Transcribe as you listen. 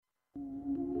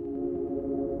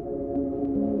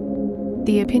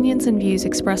The opinions and views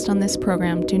expressed on this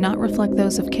program do not reflect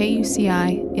those of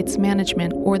KUCI, its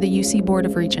management, or the UC Board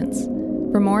of Regents.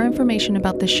 For more information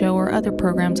about the show or other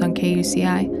programs on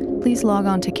KUCI, please log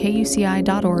on to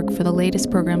kuci.org for the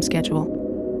latest program schedule.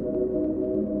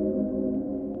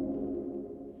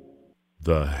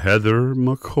 The Heather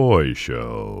McCoy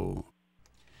Show.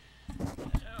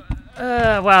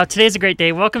 Wow, today's a great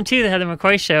day. Welcome to the Heather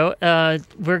McCoy Show.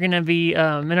 We're going to be, in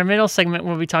our middle segment,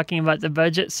 we'll be talking about the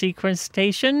budget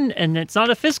sequestration, and it's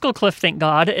not a fiscal cliff, thank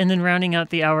God. And then rounding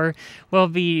out the hour will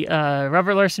be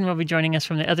Robert Larson will be joining us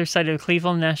from the other side of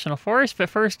Cleveland National Forest. But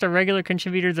first, our regular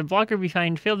contributor, the blogger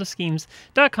behind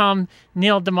fieldofschemes.com,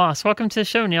 Neil deMause. Welcome to the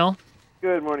show, Neil.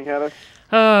 Good morning, Heather.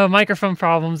 Oh, microphone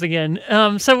problems again.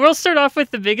 So we'll start off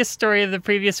with the biggest story of the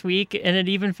previous week, and it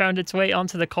even found its way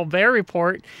onto the Colbert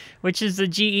Report, which is the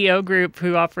GEO group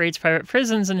who operates private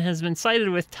prisons and has been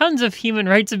cited with tons of human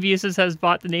rights abuses, has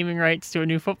bought the naming rights to a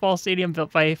new football stadium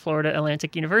built by Florida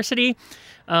Atlantic University.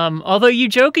 Although you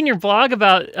joke in your blog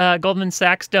about Goldman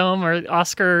Sachs Dome or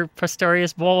Oscar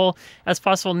Pistorius Bowl as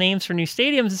possible names for new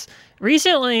stadiums,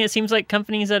 recently it seems like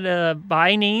companies that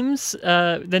buy names,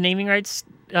 the naming rights,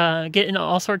 get in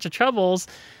all sorts of troubles.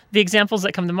 The examples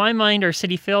that come to my mind are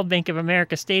Citi Field, Bank of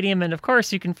America Stadium, and of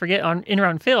course you can forget on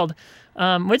In-Round Field.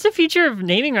 What's the future of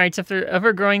naming rights if they're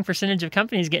ever-growing percentage of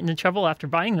companies get into trouble after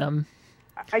buying them?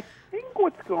 I think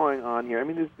what's going on here, I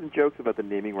mean, there's been jokes about the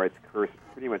naming rights curse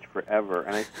pretty much forever,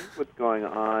 and I think what's going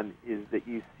on is that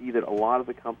you see that a lot of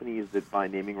the companies that buy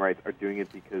naming rights are doing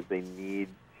it because they need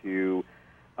to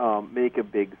make a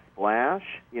big splash.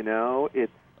 You know,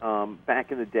 it's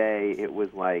back in the day, it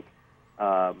was like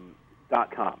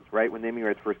 .coms, right? When naming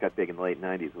rights first got big in the late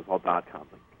 90s, it was all .coms,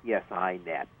 like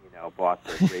PSI.net, bought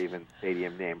the Ravens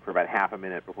Stadium name for about half a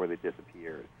minute before they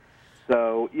disappeared.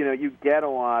 So, you get a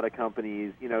lot of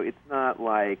companies, it's not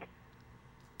like,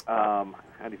 I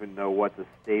don't even know what's a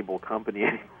stable company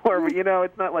anymore, but,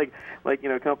 it's not like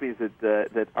companies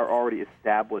that are already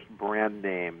established brand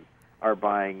names are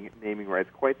buying naming rights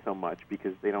quite so much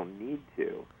because they don't need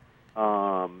to.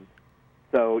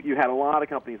 So you had a lot of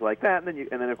companies like that, and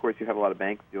then of course you have a lot of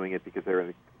banks doing it because they're in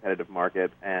a competitive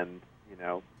market, and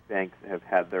banks have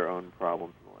had their own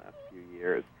problems in the last few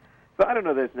years. So I don't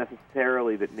know that it's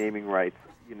necessarily that naming rights,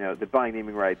 that buying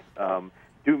naming rights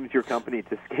dooms your company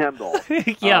to scandal.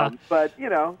 Yeah. But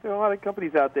there are a lot of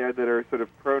companies out there that are sort of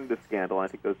prone to scandal. I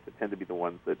think those tend to be the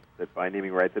ones that buy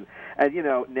naming rights. And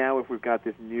now if we've got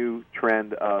this new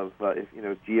trend of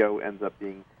if Geo ends up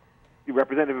being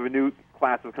representative of a new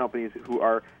class of companies who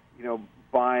are,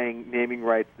 buying naming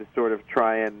rights to sort of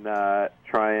try and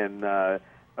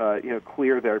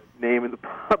clear their name in the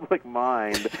public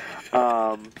mind,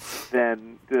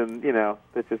 then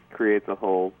that just creates a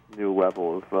whole new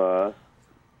level of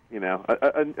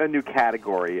a new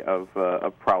category of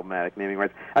problematic naming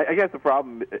rights. I guess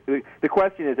the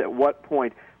question is, at what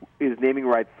point is naming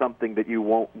rights something that you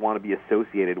won't want to be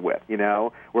associated with,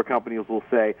 where companies will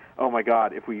say, oh my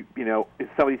God, if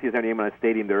somebody sees our name on a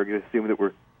stadium, they're going to assume that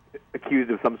we're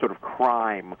accused of some sort of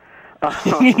crime.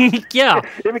 Yeah.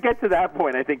 If it gets to that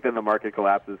point, I think then the market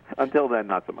collapses. Until then,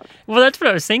 not so much. Well, that's what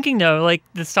I was thinking, though. Like,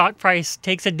 the stock price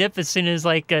takes a dip as soon as,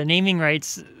 like, a naming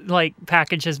rights,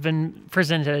 package has been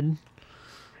presented.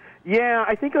 Yeah,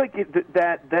 I think,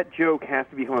 that joke has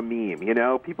to become a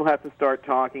meme, People have to start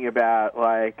talking about,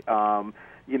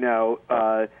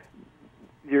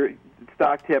 your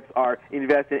stock tips are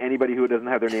invest in anybody who doesn't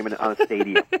have their name on a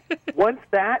stadium. Once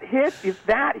that hits, if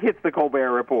that hits the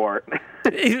Colbert Report,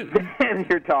 then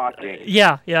you're talking.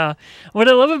 Yeah. What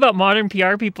I love about modern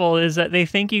PR people is that they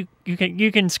think you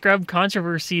can scrub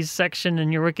controversies section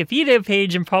in your Wikipedia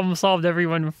page and problem solved.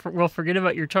 Everyone will forget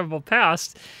about your troubled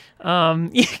past. The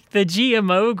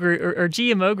GMO group or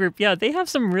GMO group, yeah, they have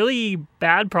some really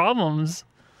bad problems.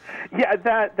 Yeah,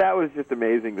 that was just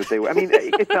amazing that they. I mean,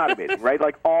 it's not amazing, right?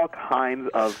 Like all kinds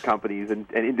of companies and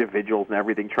individuals and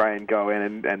everything try and go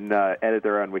in and edit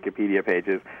their own Wikipedia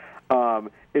pages.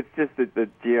 It's just that the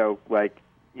Geo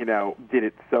did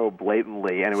it so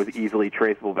blatantly, and it was easily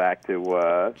traceable back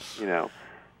to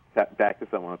back to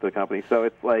someone at the company. So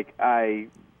it's like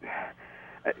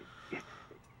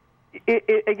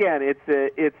Again,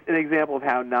 it's an example of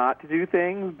how not to do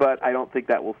things, but I don't think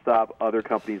that will stop other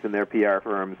companies and their PR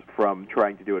firms from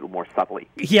trying to do it more subtly.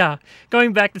 Yeah.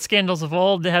 Going back to scandals of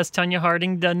old, has Tanya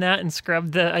Harding done that and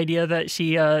scrubbed the idea that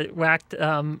she whacked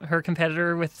her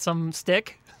competitor with some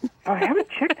stick? I haven't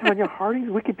checked Tanya Harding's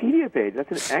Wikipedia page.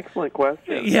 That's an excellent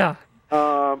question. Yeah.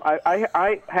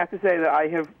 I have to say that I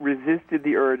have resisted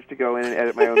the urge to go in and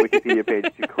edit my own Wikipedia page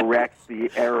to correct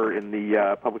the error in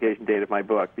the publication date of my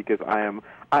book, because I am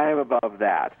above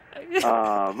that.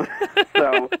 So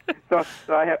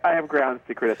I have grounds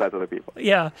to criticize other people.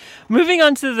 Yeah. Moving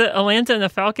on to the Atlanta and the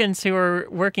Falcons, who are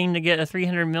working to get a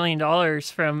 $300 million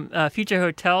from future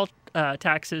hotel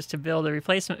taxes to build a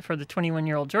replacement for the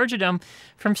 21-year-old Georgia Dome.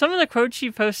 From some of the quotes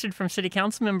you posted from city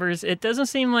council members, it doesn't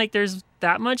seem like there's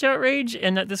that much outrage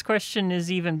and that this question is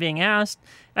even being asked.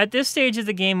 At this stage of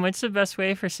the game, what's the best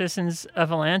way for citizens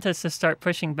of Atlanta to start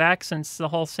pushing back, since the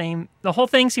whole thing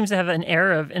seems to have an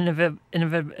air of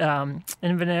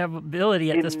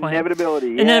inevitability at this point?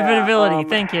 Inevitability, yeah. Inevitability,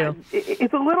 thank you.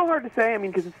 It's a little hard to say,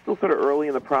 because it's still sort of early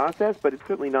in the process, but it's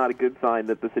certainly not a good sign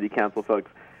that the city council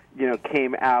folks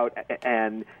came out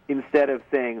and instead of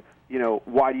saying,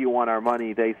 why do you want our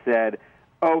money, they said,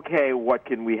 okay, what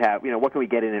can we have? What can we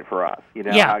get in it for us?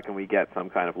 How can we get some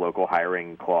kind of local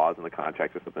hiring clause in the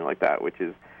contract or something like that, which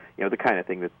is, the kind of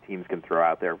thing that teams can throw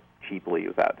out there cheaply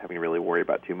without having to really worry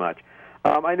about too much.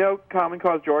 I know Common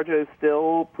Cause Georgia is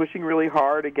still pushing really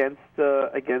hard against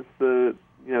the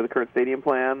the current stadium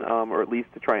plan, or at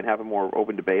least to try and have a more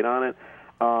open debate on it.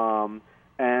 And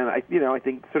I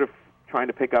think sort of trying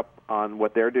to pick up on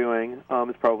what they're doing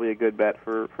is probably a good bet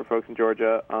for folks in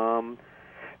Georgia.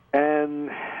 And,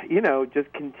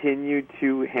 just continue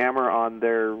to hammer on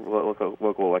their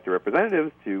local elected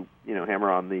representatives, to, hammer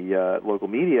on the local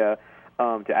media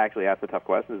to actually ask the tough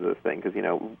questions of this thing. Because,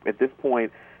 at this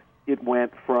point, it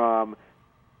went from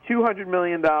 $200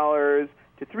 million to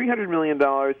 $300 million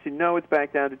to no, it's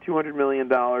back down to $200 million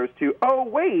to, oh,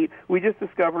 wait, we just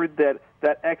discovered that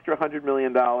extra $100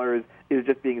 million is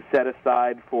just being set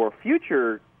aside for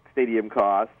future stadium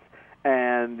costs,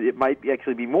 and it might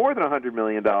actually be more than $100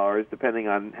 million depending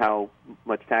on how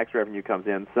much tax revenue comes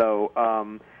in. So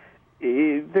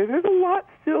there's a lot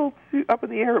still up in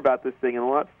the air about this thing, and a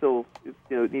lot still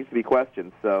needs to be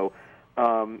questioned. So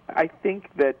I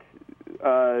think that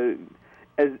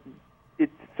as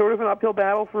it's sort of an uphill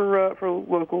battle for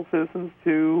local citizens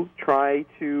to try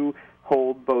to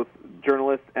hold both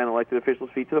journalists and elected officials'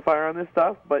 feet to the fire on this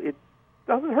stuff, but it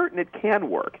doesn't hurt and it can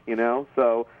work,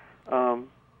 So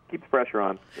keep the pressure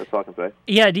on. That's all I can say.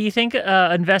 Yeah, do you think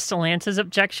Invest Atlanta's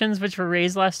objections, which were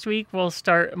raised last week, will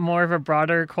start more of a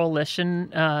broader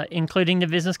coalition, including the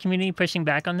business community, pushing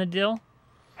back on the deal?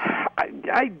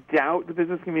 I doubt the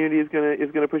business community is going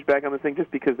to push back on this thing, just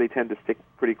because they tend to stick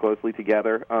pretty closely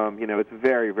together. It's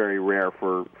very, very rare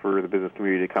for the business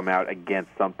community to come out against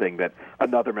something that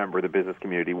another member of the business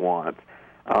community wants,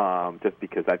 just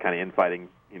because that kind of infighting,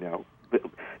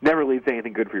 never leads to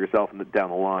anything good for yourself down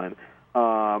the line.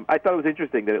 I thought it was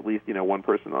interesting that at least one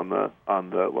person on the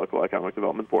local economic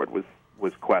development board was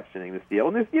questioning this deal,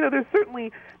 and there's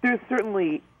certainly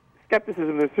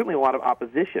skepticism. There's certainly a lot of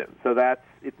opposition. So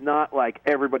it's not like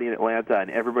everybody in Atlanta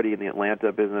and everybody in the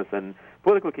Atlanta business and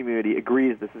political community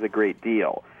agrees this is a great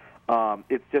deal.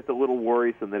 It's just a little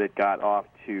worrisome that it got off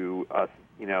to a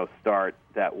start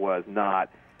that was not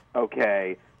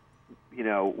okay.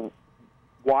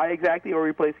 Why exactly are we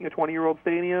replacing a 20-year-old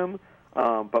stadium?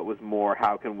 But was more,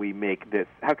 how can we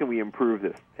improve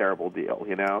this terrible deal?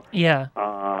 Yeah.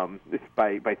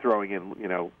 By throwing in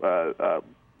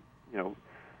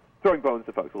throwing bones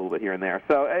to folks a little bit here and there.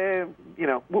 So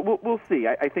we'll see.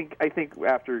 I think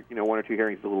after one or two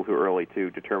hearings, it's a little too early to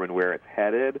determine where it's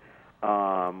headed.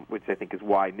 Which I think is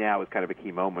why now is kind of a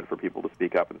key moment for people to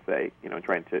speak up and say,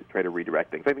 try to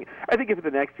redirect things. I think if at the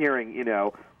next hearing,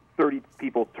 30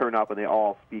 people turn up and they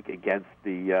all speak against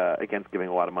giving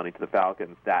a lot of money to the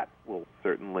Falcons, that will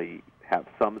certainly have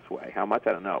some sway. How much,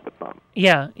 I don't know, but some.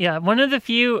 Yeah. One of the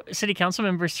few city council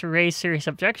members to raise serious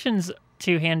objections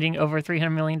to handing over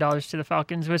 $300 million to the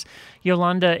Falcons was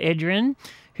Yolanda Adrean,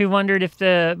 who wondered if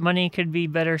the money could be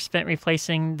better spent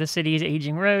replacing the city's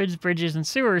aging roads, bridges, and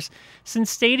sewers,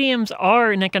 since stadiums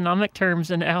are, in economic terms,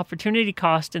 an opportunity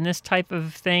cost, and this type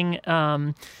of thing,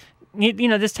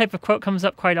 this type of quote comes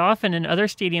up quite often in other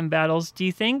stadium battles. Do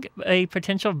you think a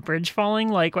potential bridge falling,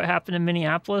 like what happened in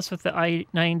Minneapolis with the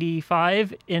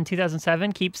I-95 in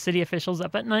 2007, keeps city officials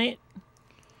up at night?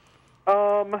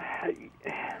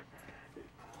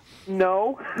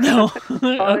 No.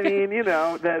 Okay.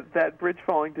 That bridge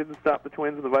falling didn't stop the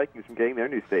Twins and the Vikings from getting their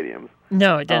new stadiums.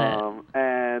 No, it didn't.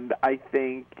 And I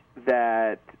think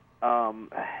that,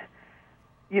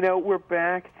 we're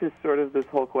back to sort of this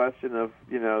whole question of,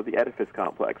 the edifice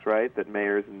complex, right? That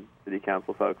mayors and city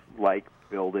council folks like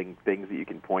building things that you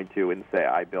can point to and say,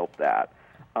 I built that.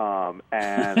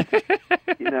 And,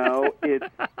 it's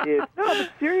no, but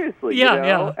seriously,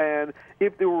 Yeah. And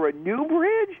if there were a new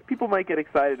bridge, people might get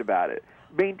excited about it.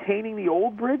 Maintaining the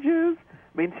old bridges,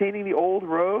 maintaining the old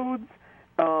roads,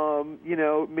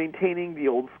 maintaining the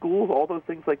old schools, all those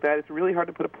things like that, it's really hard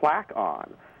to put a plaque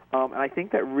on. And I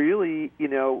think that really,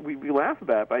 we laugh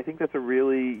about it, but I think that's a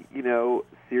really,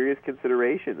 serious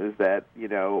consideration is that,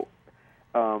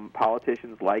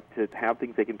 politicians like to have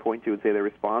things they can point to and say they're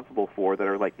responsible for that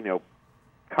are like,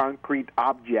 concrete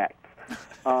objects.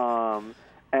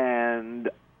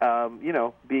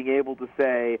 Being able to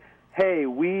say, hey,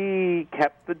 we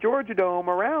kept the Georgia Dome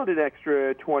around an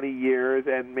extra 20 years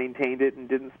and maintained it and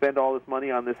didn't spend all this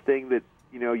money on this thing that,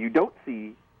 you don't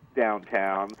see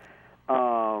downtown,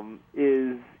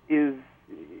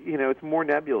 it's more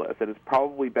nebulous, and it's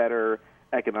probably better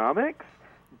economics,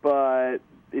 but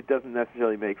it doesn't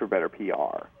necessarily make for better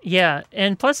PR. Yeah,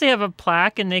 and plus they have a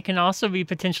plaque, and they can also be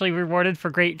potentially rewarded for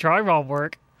great drywall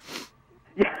work.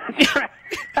 Yeah, that's right.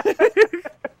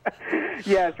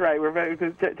 Yeah, that's right.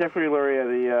 Jeffrey Luria,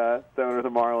 the owner of the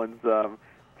Marlins,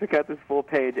 took out this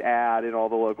full-page ad in all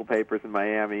the local papers in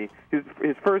Miami. His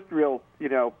first real,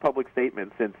 public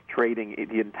statement since trading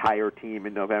the entire team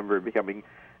in November, becoming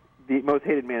the most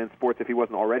hated man in sports, if he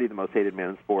wasn't already the most hated man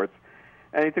in sports.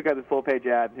 And he took out this full-page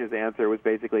ad, and his answer was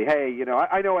basically, hey,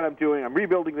 I know what I'm doing. I'm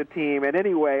rebuilding the team, and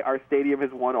anyway, our stadium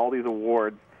has won all these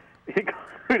awards,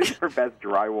 including for best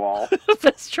drywall.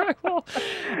 Best drywall.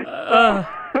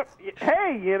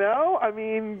 Hey,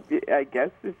 I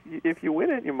guess if you win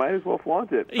it, you might as well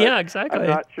flaunt it. But yeah, exactly. I'm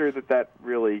not sure that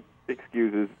really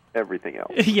excuses everything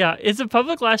else. Yeah, is the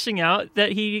public lashing out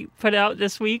that he put out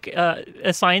this week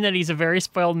a sign that he's a very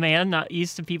spoiled man, not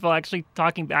used to people actually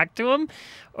talking back to him?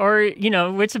 Or,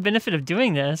 what's the benefit of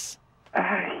doing this?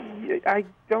 I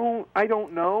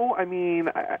don't know. I mean,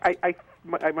 I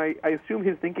assume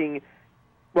his thinking,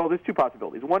 well, there's two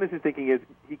possibilities. One is his thinking is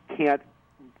he can't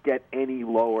get any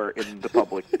lower in the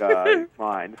public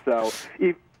mind. So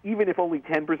even if only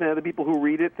 10% of the people who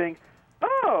read it think,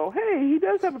 oh, hey, he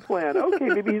does have a plan. Okay,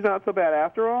 maybe he's not so bad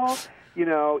after all.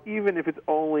 Even if it's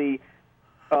only,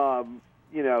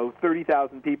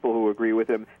 30,000 people who agree with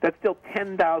him, that's still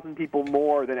 10,000 people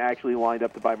more than actually lined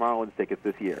up to buy Marlins tickets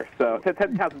this year. So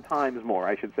 10,000 times more,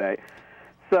 I should say.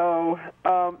 So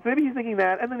maybe he's thinking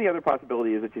that, and then the other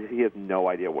possibility is that he has no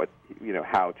idea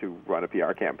how to run a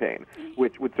PR campaign,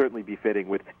 which would certainly be fitting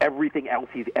with everything else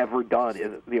he's ever done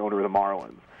as the owner of the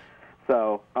Marlins.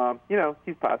 So,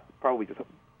 he's probably just,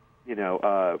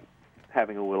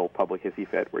 having a little public hissy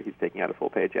fit where he's taking out a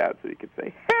full-page ad so he could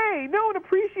say, hey, no one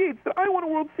appreciates that I won a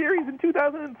World Series in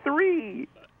 2003.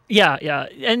 Yeah.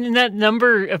 And that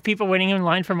number of people waiting in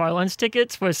line for Marlins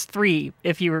tickets was 3,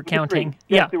 if you were counting.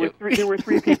 Yes, there were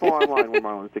 3 people online when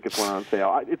Marlins tickets went on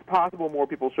sale. It's possible more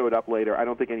people showed up later. I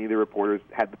don't think any of the reporters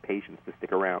had the patience to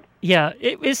stick around. Yeah,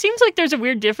 it seems like there's a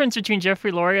weird difference between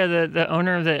Jeffrey Luria, the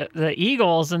owner of the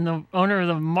Eagles, and the owner of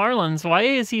the Marlins. Why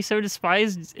is he so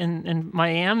despised in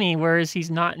Miami, whereas he's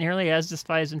not nearly as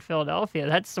despised in Philadelphia?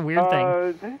 That's the weird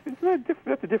thing.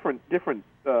 That's a different different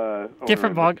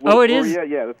ball. Oh, it is?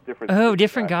 Yeah, that's different. Oh,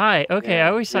 different guy. Okay, yeah, I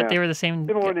always thought they were the same.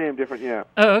 Similar name, different, yeah.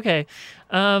 Oh, okay.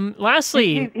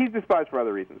 Lastly... He's despised for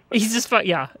other reasons. He's despised,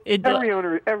 yeah.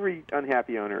 Every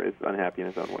unhappy owner is unhappy in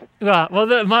his own way. Yeah, well,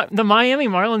 the Miami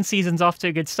Marlins season's off to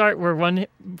a good start where one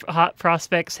hot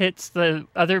prospect hits the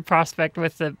other prospect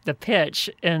with the pitch,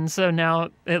 and so now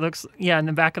it looks, in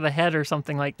the back of the head or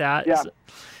something like that. Yeah.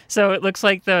 So it looks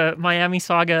like the Miami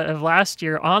saga of last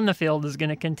year on the field is going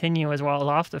to continue as well as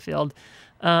off the field.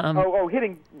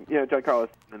 Hitting Giancarlo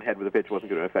in the head with a pitch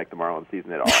wasn't going to affect the Marlins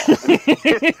season at all.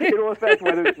 It will affect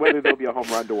whether there'll be a home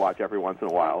run to watch every once in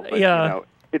a while. But,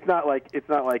 it's not like the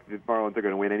Marlins are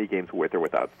going to win any games with or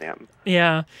without Stanton.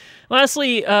 Yeah.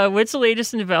 Lastly, what's the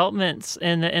latest in developments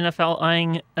in the NFL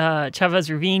eyeing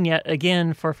Chavez Ravine yet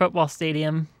again for football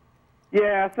stadium?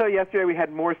 Yeah, so yesterday we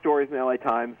had more stories in the LA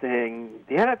Times saying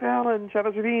the NFL and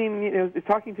Chavez Ravine is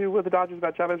talking to the Dodgers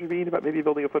about Chavez Ravine, about maybe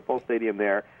building a football stadium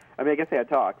there. I mean, I guess they had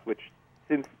talks, which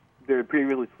since there had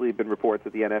previously been reports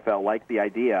that the NFL liked the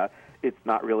idea, it's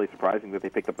not really surprising that they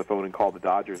picked up the phone and called the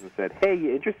Dodgers and said, hey,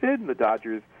 you interested? And the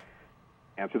Dodgers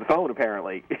answered the phone,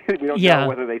 apparently. We don't know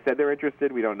whether they said they're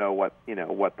interested. We don't know what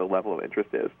the level of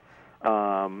interest is.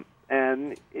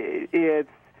 And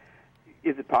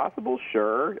is it possible?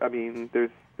 Sure. I mean, there's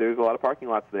a lot of parking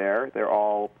lots there. They're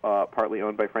all partly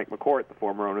owned by Frank McCourt, the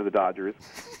former owner of the Dodgers,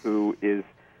 who is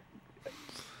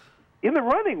in the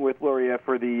running with Luria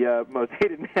for the most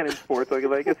hated man in sports. So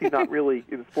I guess he's not really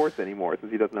in sports anymore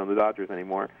since he doesn't own the Dodgers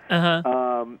anymore.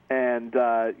 Who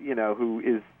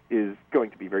is going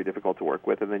to be very difficult to work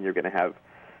with. And then you're going to have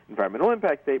environmental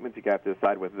impact statements. You have to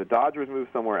decide whether the Dodgers move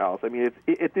somewhere else. I mean,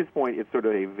 at this point, it's sort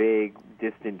of a vague,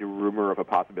 distant rumor of a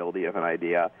possibility of an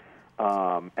idea.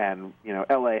 And,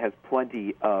 L.A. has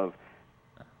plenty of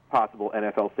possible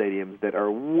NFL stadiums that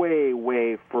are way,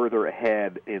 way further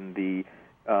ahead in the,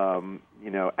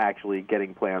 actually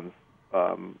getting plans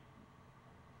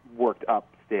worked up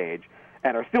stage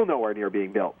and are still nowhere near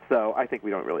being built. So I think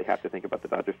we don't really have to think about the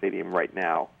Dodger Stadium right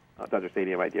now, Dodger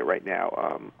Stadium idea right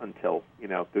now, until,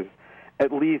 there's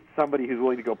at least somebody who's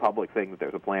willing to go public saying that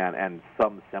there's a plan and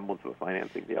some semblance of a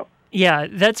financing deal. Yeah,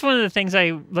 that's one of the things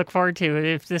I look forward to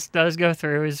if this does go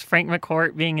through is Frank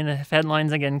McCourt being in the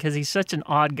headlines again because he's such an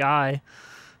odd guy.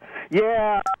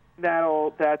 Yeah,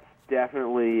 that's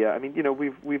definitely.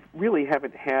 We've really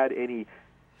haven't had any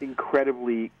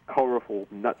incredibly colorful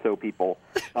nutso people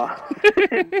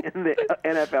in the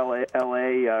NFL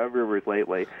LA rivers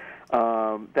lately.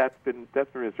 That's been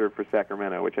reserved for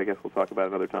Sacramento, which I guess we'll talk about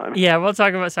another time. Yeah, we'll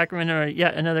talk about Sacramento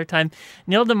yet another time.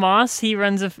 Neil deMause, he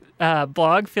runs a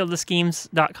blog,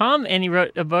 fieldofschemes.com, and he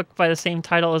wrote a book by the same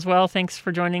title as well. Thanks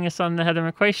for joining us on the Heather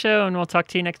McCoy Show, and we'll talk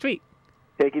to you next week.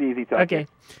 Take it easy, Okay.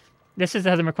 This is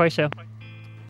the Heather McCoy Show.